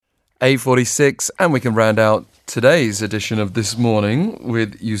8:46, and we can round out today's edition of This Morning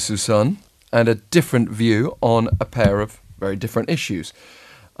with Yoo Soosun and a different view on a pair of very different issues,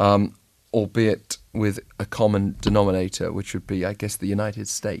 albeit with a common denominator, which would be, I guess, the United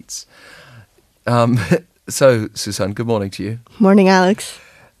States. So, Soosun, good morning to you. Morning, Alex.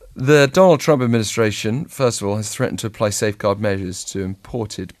 The Donald Trump administration, first of all, has threatened to apply safeguard measures to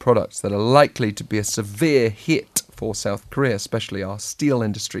imported products that are likely to be a severe hit for South Korea, especially our steel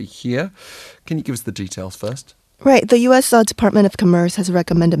industry here. Can you give us the details first? Right. The U.S. Department of Commerce has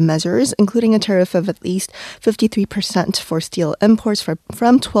recommended measures, including a tariff of at least 53% for steel imports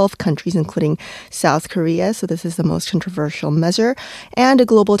from 12 countries, including South Korea. So this is the most controversial measure. And a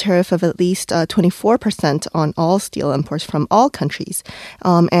global tariff of at least 24% on all steel imports from all countries.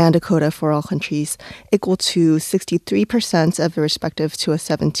 And a quota for all countries equal to 63% of the respective to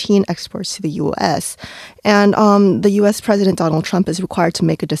 17 exports to the U.S. And the U.S. President Donald Trump is required to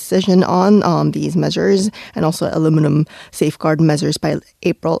make a decision on these measures and also aluminum safeguard measures by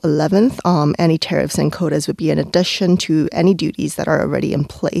April 11th. Any tariffs and quotas would be in addition to any duties that are already in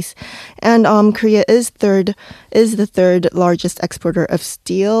place. And Korea is the third largest exporter of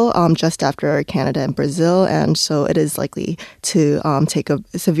steel, just after Canada and Brazil. And so it is likely to take a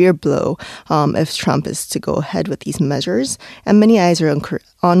severe blow if Trump is to go ahead with these measures. And many eyes are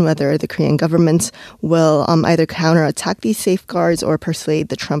on whether the Korean government will either counterattack these safeguards or persuade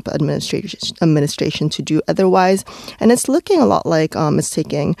the Trump administration to do otherwise. And it's looking a lot like it's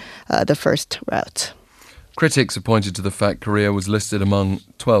taking the first route. Critics have pointed to the fact Korea was listed among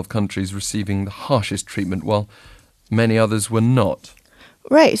 12 countries receiving the harshest treatment, while many others were not.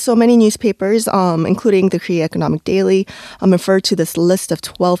 Right. So many newspapers, including the Korea Economic Daily, refer to this list of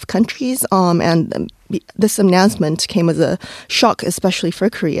 12 countries. And this announcement came as a shock, especially for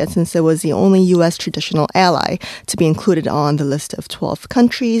Korea, since it was the only U.S. traditional ally to be included on the list of 12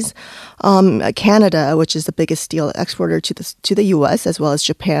 countries. Canada, which is the biggest steel exporter to the U.S., as well as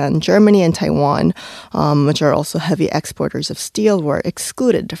Japan, Germany, and Taiwan, which are also heavy exporters of steel, were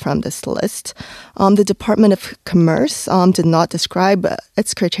excluded from this list. The Department of Commerce did not describe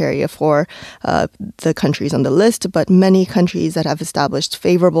its criteria for the countries on the list, but many countries that have established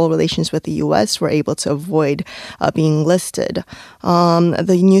favorable relations with the U.S. were able to avoid being listed.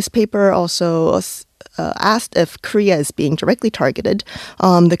 The newspaper also asked if Korea is being directly targeted.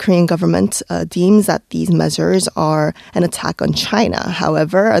 The Korean government deems that these measures are an attack on China.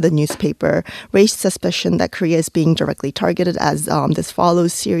 However, the newspaper raised suspicion that Korea is being directly targeted as this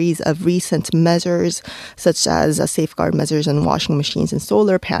follows series of recent measures, such as safeguard measures on washing machines and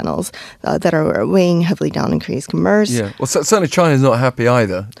solar panels that are weighing heavily down in Korea's commerce. Yeah, well, certainly China's not happy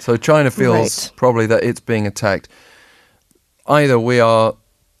either. So China feels probably that it's being attacked. Either we are,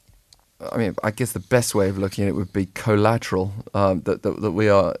 I guess the best way of looking at it would be collateral, that we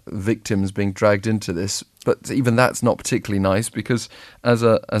are victims being dragged into this. But even that's not particularly nice because as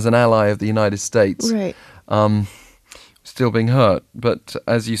an ally of the United States, still being hurt. But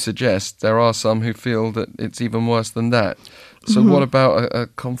as you suggest, there are some who feel that it's even worse than that. So what about a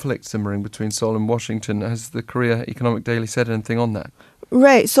conflict simmering between Seoul and Washington? Has the Korea Economic Daily said anything on that?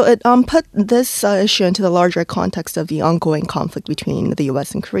 Right. So it put this issue into the larger context of the ongoing conflict between the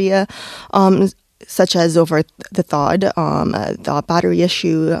U.S. and Korea, such as over the THAAD, battery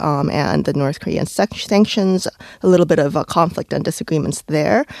issue, and the North Korean sanctions, a little bit of conflict and disagreements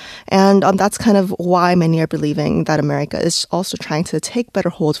there. And that's kind of why many are believing that America is also trying to take better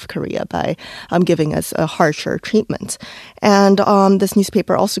hold of Korea by giving us a harsher treatment. And this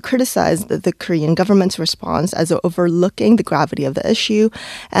newspaper also criticized the Korean government's response as overlooking the gravity of the issue.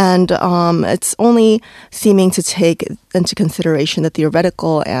 And it's only seeming to take into consideration the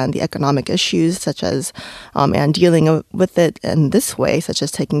theoretical and the economic issues, such as and dealing with it in this way, such as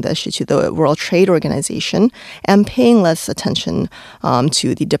taking the issue to the World Trade Organization and paying less attention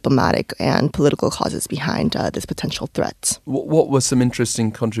to the diplomatic and political causes behind this potential threat. What were some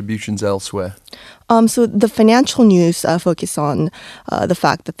interesting contributions elsewhere? So the financial news focus on the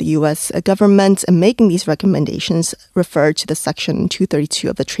fact that the U.S. government, in making these recommendations, referred to the Section 232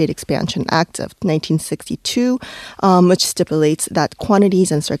 of the Trade Expansion Act of 1962, which stipulates that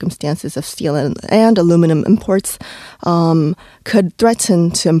quantities and circumstances of steel and aluminum imports could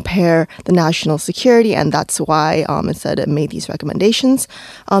threaten to impair the national security, and that's why it said it made these recommendations.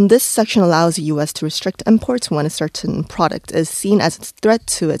 This section allows the U.S. to restrict imports when a certain product is seen as a threat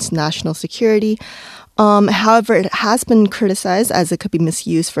to its national security. However, it has been criticized as it could be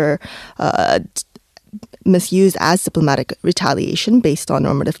misused as diplomatic retaliation based on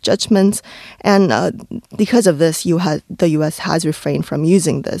normative judgments. And because of this, the U.S. has refrained from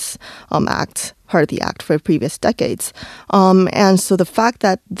using this act. part of the act for previous decades. And so the fact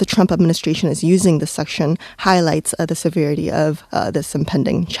that the Trump administration is using this section highlights the severity of this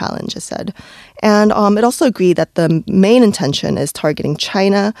impending challenge, it said. And it also agreed that the main intention is targeting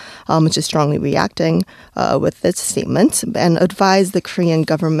China, which is strongly reacting with its statement, and advised the Korean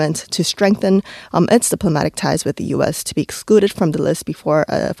government to strengthen its diplomatic ties with the U.S. to be excluded from the list before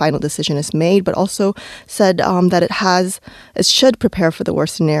a final decision is made, but also said that it should prepare for the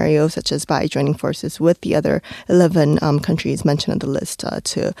worst scenario, such as by joining forces with the other 11 countries mentioned on the list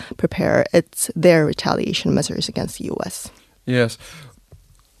to prepare their retaliation measures against the U.S. Yes.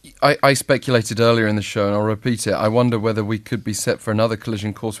 I speculated earlier in the show, and I'll repeat it. I wonder whether we could be set for another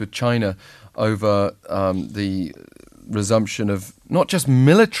collision course with China over the resumption of not just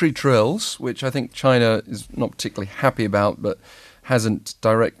military drills, which I think China is not particularly happy about, but hasn't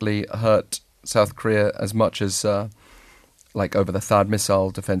directly hurt South Korea as much as like over the THAAD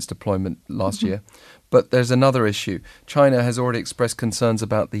missile defense deployment last year. But there's another issue. China has already expressed concerns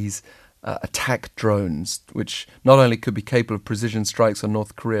about these attack drones, which not only could be capable of precision strikes on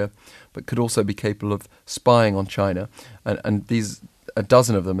North Korea, but could also be capable of spying on China. And a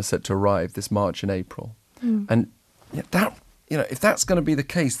dozen of them are set to arrive this March and April. And that, if that's going to be the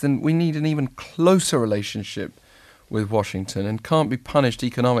case, then we need an even closer relationship with Washington and can't be punished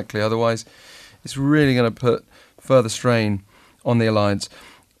economically. Otherwise, it's really going to put further strain on the alliance.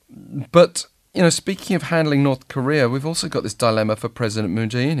 But speaking of handling North Korea, we've also got this dilemma for President Moon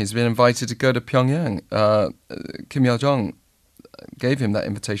Jae-in. He's been invited to go to Pyongyang. Kim Yo-jong gave him that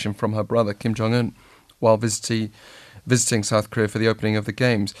invitation from her brother, Kim Jong-un, while visiting South Korea for the opening of the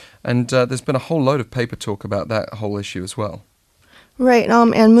Games. And there's been a whole load of paper talk about that whole issue as well. Right,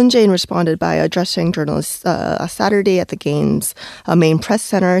 and Moon Jae-in responded by addressing journalists Saturday at the Games main press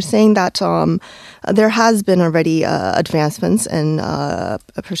center, saying that there has been already advancements in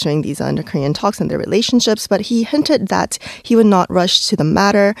pursuing these inter-Korean talks and their relationships, but he hinted that he would not rush to the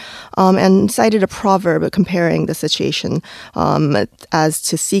matter and cited a proverb comparing the situation as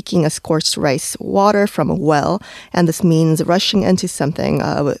to seeking a scorched rice water from a well, and this means rushing into something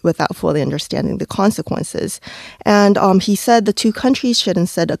without fully understanding the consequences. And he said the two countries should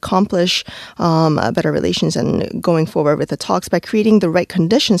instead accomplish better relations and going forward with the talks by creating the right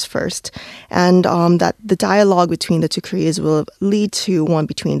conditions first, and that the dialogue between the two Koreas will lead to one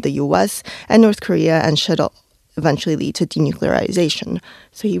between the U.S. and North Korea and should eventually lead to denuclearization.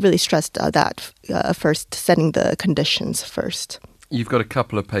 So he really stressed that first, setting the conditions first. You've got a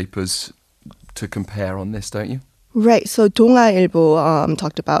couple of papers to compare on this, don't you? Right. So 동아일보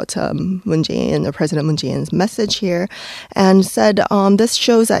talked about Moon Jae-in, President Moon Jae-in's message here, and said this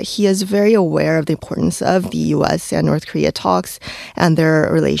shows that he is very aware of the importance of the U.S. and North Korea talks and their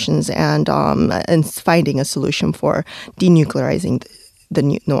relations, and finding a solution for denuclearizing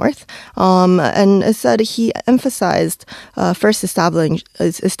the North. And it said he emphasized first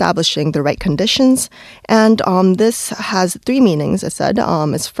establishing the right conditions. And this has three meanings, it said.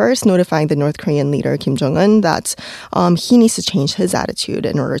 It's first notifying the North Korean leader, Kim Jong-un, that he needs to change his attitude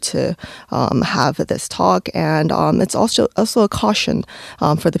in order to have this talk. And it's also a caution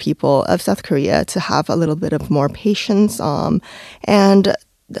for the people of South Korea to have a little bit of more patience and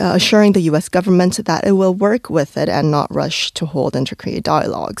assuring the U.S. government that it will work with it and not rush to hold inter-Korea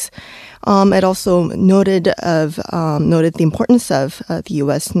dialogues. It also noted the importance of the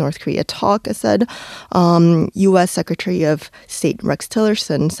U.S.-North Korea talk. It said U.S. Secretary of State Rex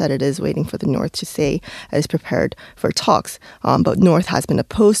Tillerson said it is waiting for the North to say it is prepared for talks, but North has been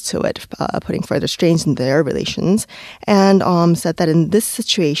opposed to it, putting further strains in their relations, and said that in this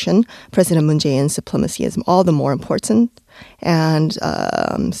situation, President Moon Jae-in's diplomacy is all the more important, and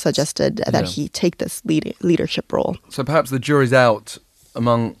suggested that he take this leadership role. So perhaps the jury's out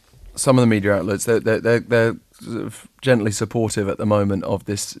among some of the media outlets. They're sort of gently supportive at the moment of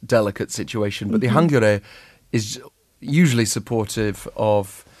this delicate situation, but the Hankyoreh is usually supportive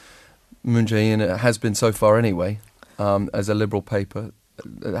of Moon Jae-in. It has been so far anyway, as a liberal paper.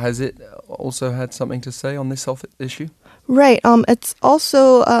 Has it also had something to say on this issue? Right. It's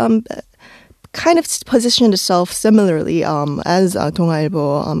also kind of positioned itself similarly as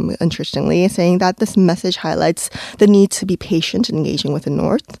동아일보, interestingly, saying that this message highlights the need to be patient in engaging with the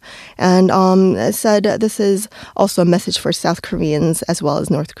North, and said this is also a message for South Koreans as well as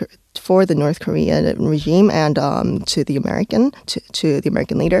for the North Korean regime and to the American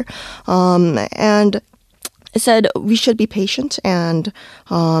leader, and it said we should be patient, and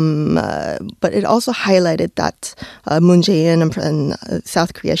but it also highlighted that Moon Jae-in and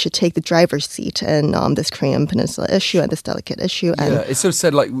South Korea should take the driver's seat in this Korean Peninsula issue and this delicate issue. And it sort of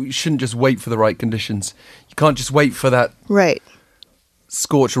said like we shouldn't just wait for the right conditions. You can't just wait for that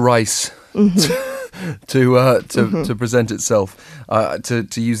scorched rice to present itself. To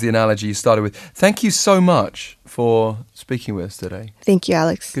use the analogy you started with. Thank you so much for speaking with us today. Thank you,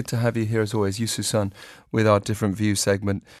 Alex. Good to have you here as always, Yoo Soosun, with our Different Views segment.